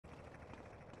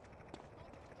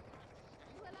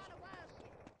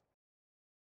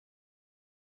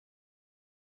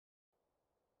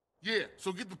Yeah,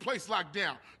 so get the place locked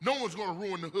down. No one's gonna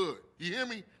ruin the hood. You hear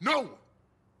me? No one.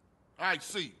 All right,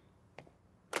 see.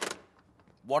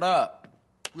 What up?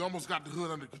 We almost got the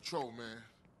hood under control, man.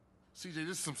 CJ,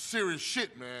 this is some serious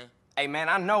shit, man. Hey, man,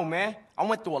 I know, man. I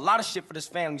went through a lot of shit for this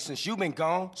family since you've been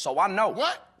gone, so I know.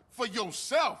 What? For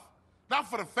yourself,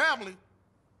 not for the family.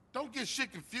 Don't get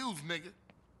shit confused, nigga.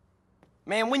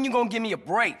 Man, when you gonna give me a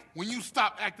break? When you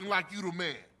stop acting like you the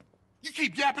man. You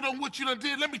keep yapping on what you done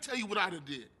did, let me tell you what I done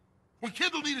did. When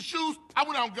Kendall needed shoes, I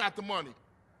went out and got the money.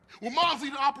 When Mom's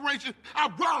needed an operation, I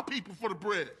robbed people for the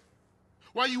bread.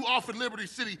 While you off in Liberty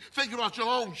City thinking about your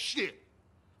own shit.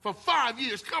 For 5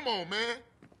 years, come on, man.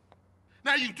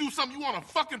 Now you do something you wanna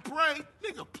fucking pray?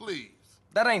 Nigga, please.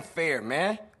 That ain't fair,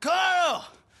 man. Carl!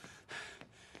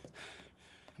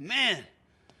 Man,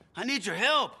 I need your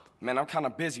help. Man, I'm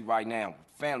kinda busy right now with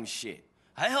family shit.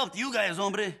 I helped you guys,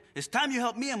 hombre. It's time you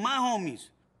help me and my homies.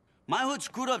 My hood's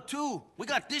screwed up, too. We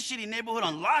got this shitty neighborhood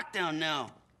on lockdown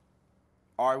now.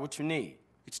 All right, what you need?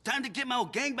 It's time to get my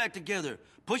old gang back together.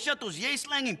 Push out those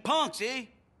yay-slanging punks, eh?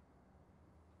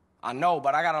 I know,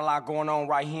 but I got a lot going on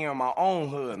right here in my own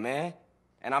hood, man.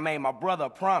 And I made my brother a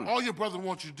promise. All your brother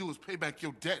wants you to do is pay back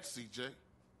your debt, CJ.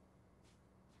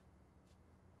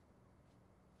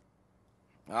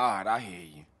 All right, I hear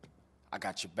you. I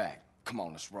got your back. Come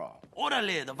on, let's roll.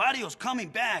 Órale, the Vario's coming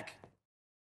back.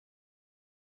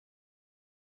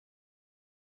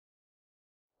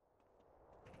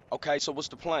 Okay, so what's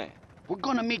the plan? We're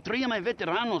gonna meet 3 of my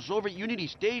veteranos over at Unity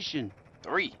Station.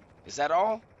 3? Is that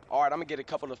all? All right, I'm gonna get a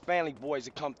couple of family boys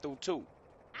to come through, too.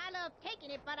 I love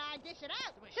taking it, but I dish it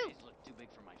out, too.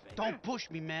 Don't push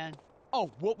me, man.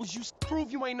 Oh, what was you? Prove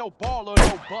you ain't no baller or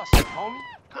no bust, homie.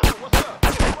 Hey, what's up?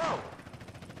 Bro.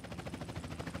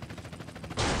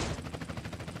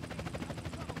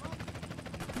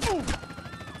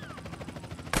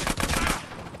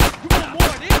 You want more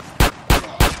of this?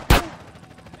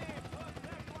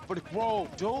 For the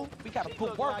grove, dude. We gotta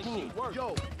put work in.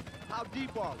 Yo, how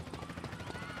deep are we?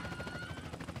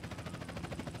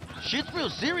 Shit's real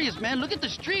serious, man. Look at the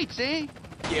streets, eh?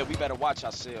 Yeah, we better watch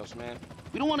ourselves, man.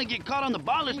 We don't want to get caught on the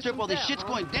baller strip while this shit's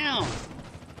going down.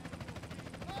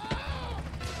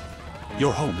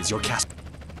 Your home is your castle.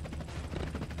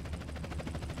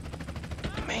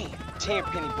 Man,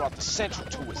 Tenpenny brought the Central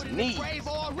to his knees.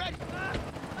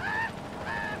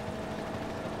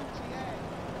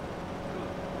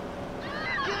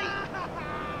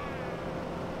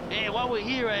 Hey, while we're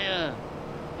here, I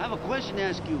have a question to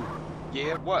ask you.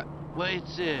 Yeah, what? Well,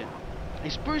 it's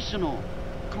personal.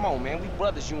 Come on, man. We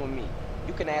brothers, you and me.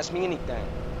 You can ask me anything.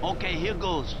 Okay, here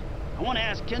goes. I want to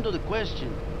ask Kendall the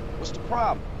question. What's the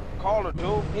problem? Call her,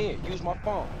 dude. Here, use my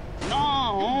phone. No,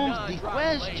 Holmes, the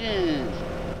questions.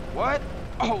 What?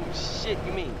 Oh, shit,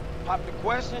 you mean pop the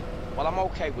question? Well, I'm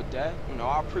okay with that. You know,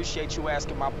 I appreciate you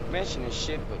asking my prevention and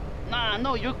shit, but... Nah,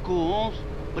 no, you're cool, Holmes.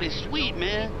 But it's sweet,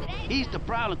 man. He's the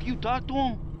problem. Can you talk to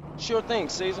him? Sure thing,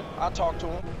 Caesar. I'll talk to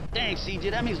him. Thanks,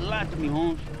 CJ. That means a lot to me,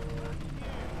 Holmes.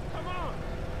 Come on.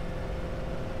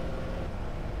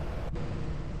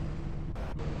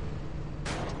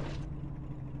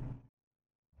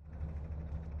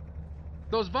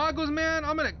 Those vagos, man,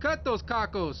 I'm gonna cut those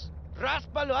cacos.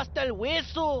 Ráspalo hasta el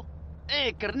hueso.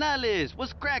 Hey, carnales,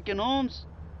 what's cracking, Holmes?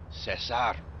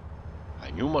 Cesar,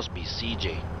 and you must be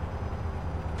CJ.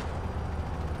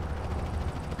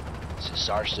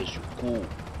 Cesar says you cool,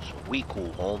 so we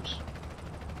cool, Holmes.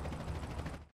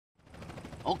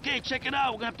 Okay, check it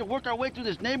out. We're gonna have to work our way through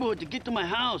this neighborhood to get to my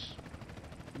house.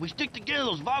 If we stick together,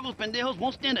 those vagos pendejos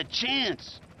won't stand a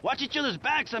chance. Watch each other's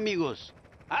backs, amigos.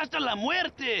 Hasta la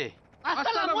muerte!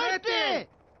 ¡Hasta la muerte!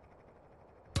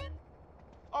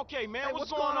 Okay, man, hey,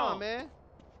 what's going on, man?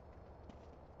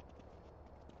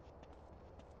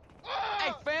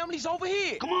 Hey, family's over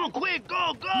here. Come on, quick,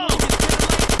 go, go!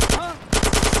 Huh?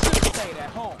 Should stay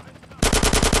at home.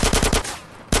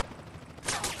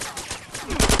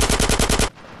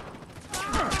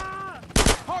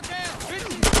 Hard ass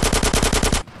bitch.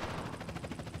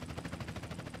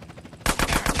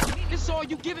 This all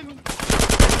you giving me?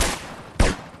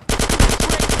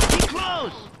 Be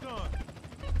close!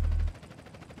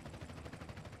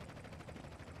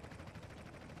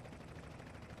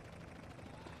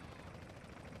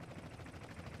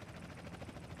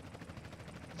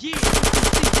 Yeah,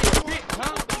 CJ a bit,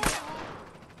 huh?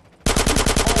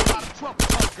 Whole lot of trouble,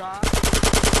 tough guy.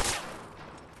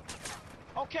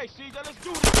 Okay, CJ, let's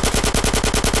do this.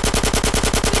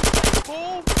 CJ,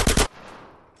 fool!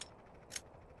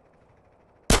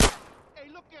 Hey,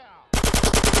 look out!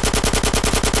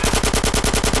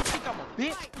 You think I'm a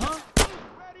bitch, huh?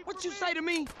 What you say to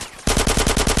me?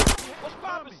 What's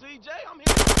poppin', CJ? I'm here.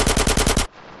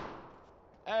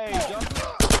 Hey, Douglas.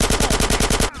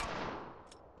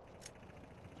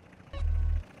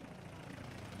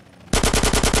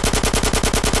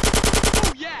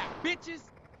 Oh, yeah, bitches.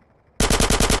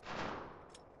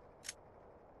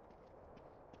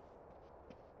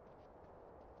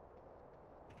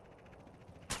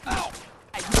 Ow.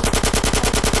 Hey,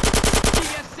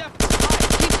 DSF is life.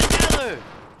 Keep together!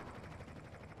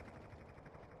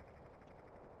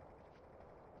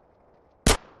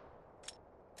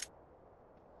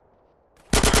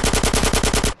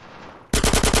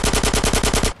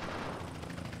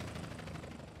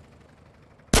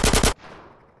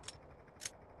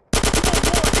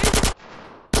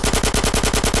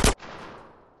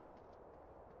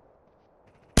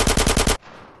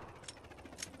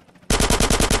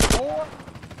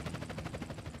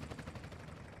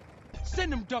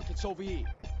 Send them ducats over here.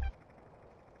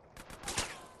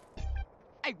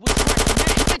 Hey, what's right, man?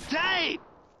 Keep it tight!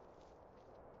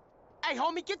 Hey,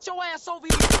 homie, get your ass over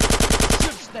here.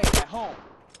 Should've stayed at home.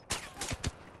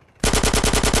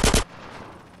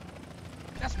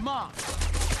 That's mine.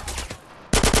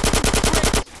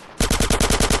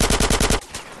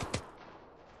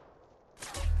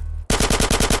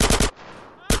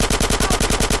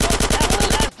 That's the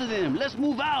last of them. Let's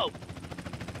move out.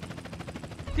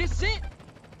 This it?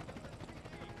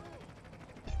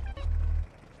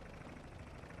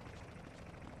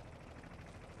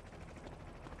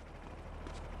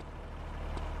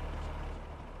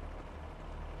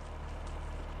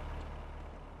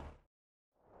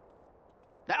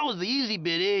 That was the easy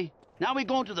bit, eh? Now we're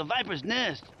going to the Viper's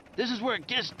Nest. This is where it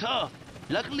gets tough.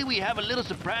 Luckily, we have a little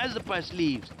surprise up our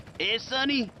sleeves. Eh,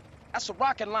 Sonny? That's a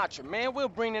rocket launcher, man. We'll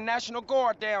bring the National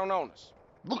Guard down on us.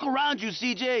 Look around you,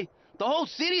 CJ. The whole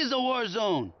city is a war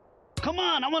zone. Come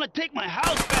on, I want to take my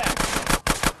house back.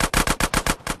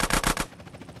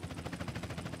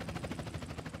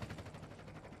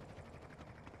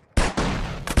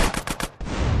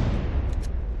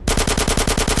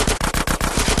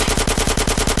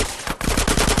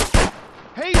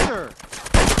 Hazer!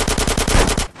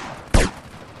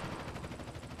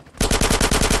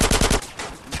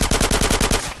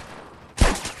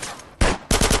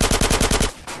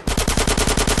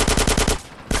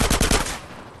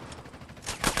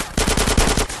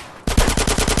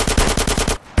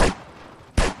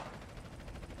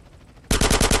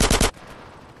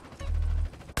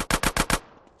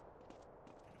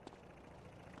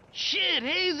 Shit,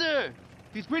 Hazer!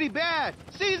 He's pretty bad.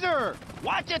 Caesar!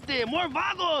 Watch it there, more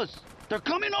vagos! They're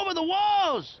coming over the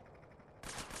walls!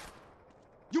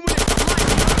 You in it for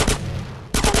life,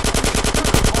 huh?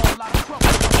 A whole lot of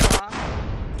trouble sometimes.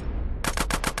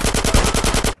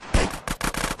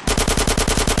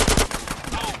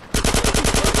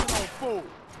 Oh, fool.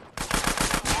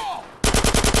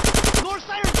 North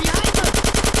Siren's behind us!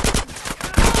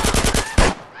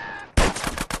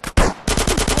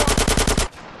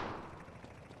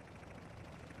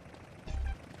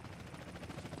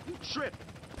 You tripping.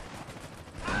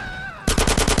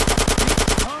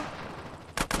 Huh?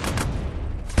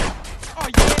 Oh,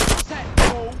 yeah, what's that,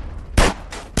 fool?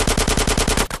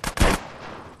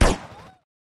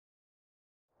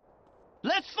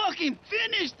 Let's fucking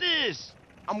finish this!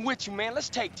 I'm with you, man. Let's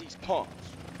take these punks.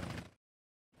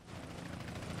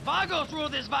 Vagos rule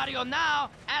this barrio now.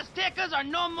 Aztecas are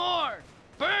no more.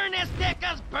 Burn,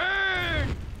 Aztecas,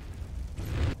 burn!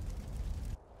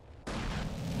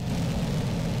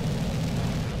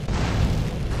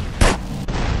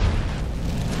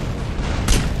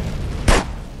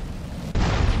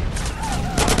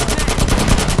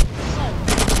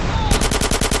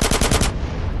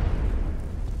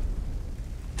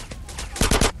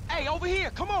 Hey, over here.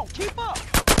 Come on, keep up.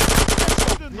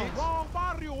 In the wrong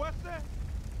barrio, este.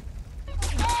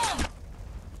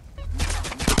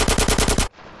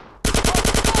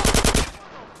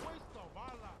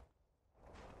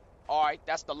 All right,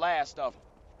 that's the last of them.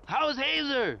 How's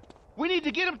Hazer? We need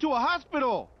to get him to a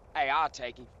hospital. Hey, I'll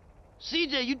take him.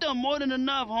 CJ, you done more than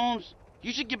enough, Holmes.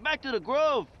 You should get back to the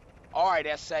Grove. All right,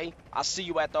 S.A. I'll see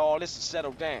you after all this is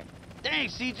settled down.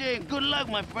 Thanks, CJ, and good luck,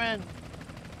 my friend.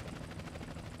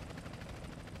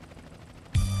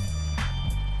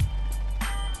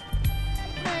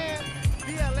 Man,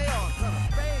 DLA on some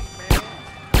Spain, man.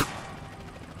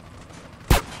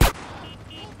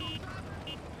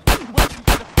 Welcome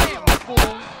to the family,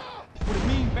 fool. With a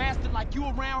mean bastard like you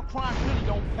around, crime really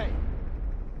don't pay.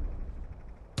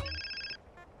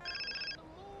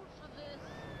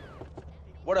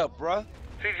 What up, bruh?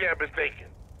 CJ, I've been thinking.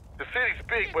 The city's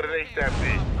big, but it ain't that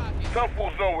big. Some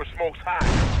fools know where smoke's hot.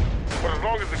 But as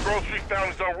long as the grocery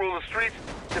families don't rule the streets,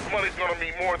 this money's gonna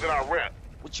mean more than our rep.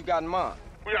 What you got in mind?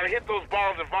 We We gotta hit those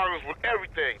balls and volumes with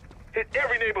everything. Hit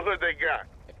every neighborhood they got.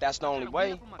 If that's the only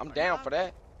way, I'm down for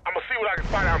that. I'm gonna see what I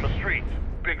can find out on the streets.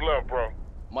 Big love, bro.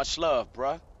 Much love,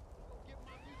 bruh.